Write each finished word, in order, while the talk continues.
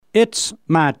It's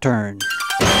my turn.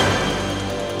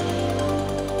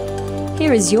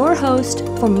 Here is your host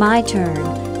for My Turn,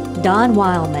 Don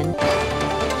Wildmon.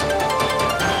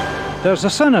 There's a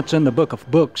sentence in the book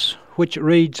of books which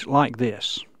reads like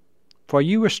this: "For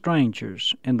you were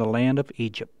strangers in the land of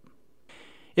Egypt."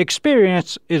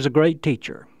 Experience is a great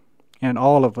teacher, and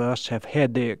all of us have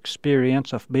had the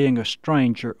experience of being a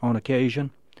stranger on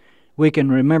occasion. We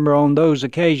can remember on those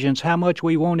occasions how much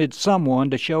we wanted someone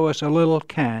to show us a little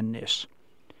kindness.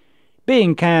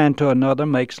 Being kind to another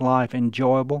makes life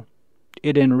enjoyable.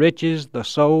 It enriches the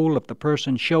soul of the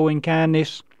person showing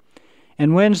kindness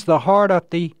and wins the heart of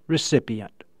the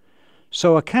recipient.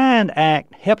 So a kind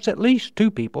act helps at least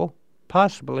two people,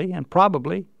 possibly and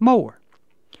probably more.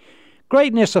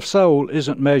 Greatness of soul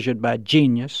isn't measured by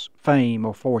genius, fame,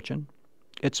 or fortune.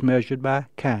 It's measured by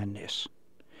kindness.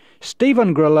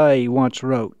 Stephen Grellet once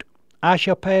wrote, "I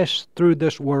shall pass through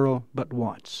this world but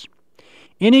once.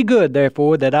 Any good,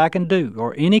 therefore, that I can do,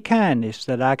 or any kindness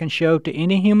that I can show to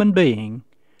any human being,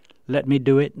 let me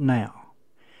do it now.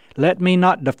 Let me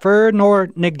not defer nor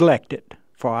neglect it,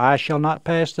 for I shall not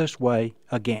pass this way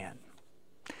again."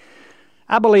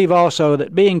 I believe also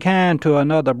that being kind to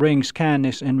another brings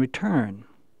kindness in return.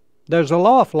 There's a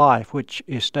law of life which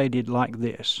is stated like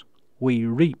this: we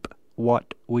reap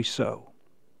what we sow.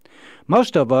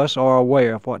 Most of us are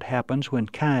aware of what happens when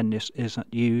kindness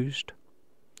isn't used.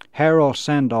 Harold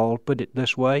Sandall put it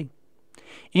this way: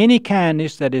 "Any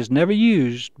kindness that is never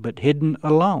used but hidden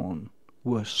alone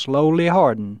will slowly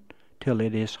harden till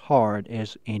it is hard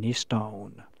as any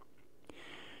stone."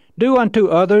 Do unto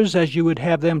others as you would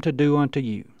have them to do unto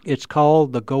you. It's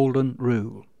called the Golden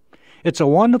Rule. It's a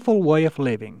wonderful way of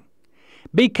living.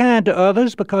 Be kind to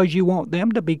others because you want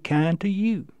them to be kind to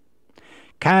you.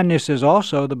 Kindness is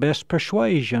also the best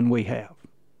persuasion we have.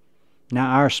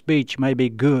 Now, our speech may be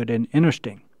good and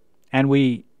interesting, and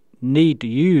we need to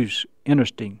use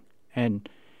interesting and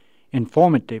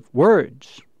informative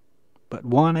words, but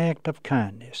one act of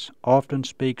kindness often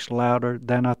speaks louder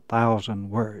than 1,000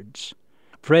 words.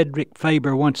 Frederick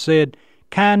Faber once said,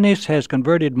 "Kindness has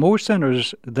converted more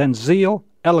sinners than zeal,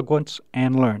 eloquence,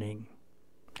 and learning."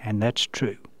 And that's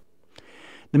true.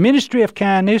 The ministry of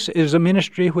kindness is a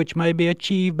ministry which may be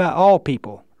achieved by all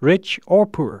people, rich or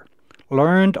poor,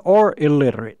 learned or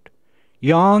illiterate,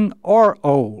 young or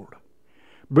old.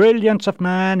 Brilliance of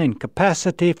mind and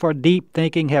capacity for deep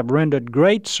thinking have rendered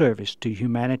great service to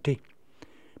humanity,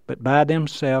 but by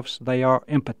themselves they are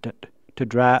impotent to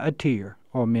dry a tear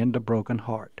or mend a broken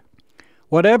heart.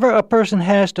 Whatever a person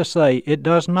has to say, it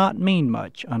does not mean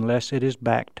much unless it is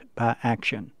backed by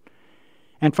action.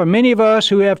 And for many of us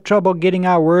who have trouble getting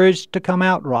our words to come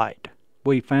out right,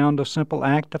 we found a simple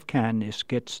act of kindness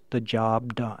gets the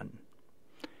job done.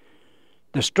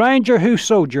 "The stranger who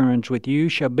sojourns with you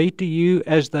shall be to you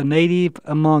as the native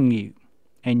among you,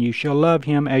 and you shall love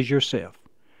him as yourself,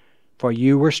 for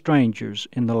you were strangers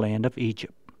in the land of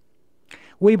Egypt."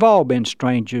 We've all been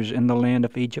strangers in the land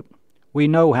of Egypt. We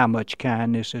know how much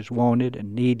kindness is wanted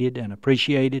and needed and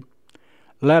appreciated.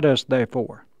 Let us,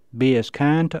 therefore, be as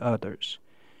kind to others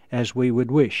as we would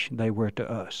wish they were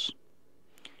to us.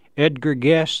 Edgar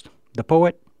Guest, the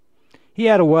poet, he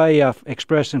had a way of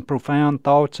expressing profound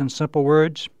thoughts in simple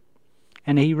words,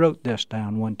 and he wrote this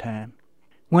down one time: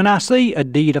 "When I see a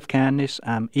deed of kindness,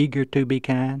 I'm eager to be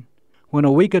kind. When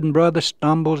a weakened brother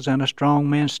stumbles and a strong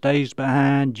man stays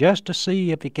behind just to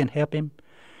see if he can help him,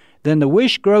 then the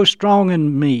wish grows strong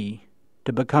in me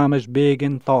to become as big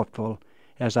and thoughtful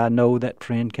as I know that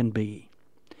friend can be.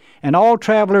 And all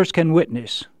travelers can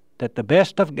witness that the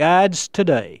best of guides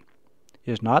today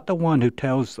is not the one who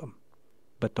tells them,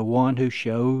 but the one who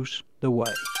shows the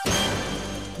way."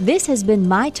 This has been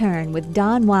My Turn with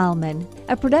Don Wildmon,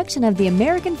 a production of the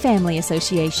American Family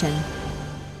Association.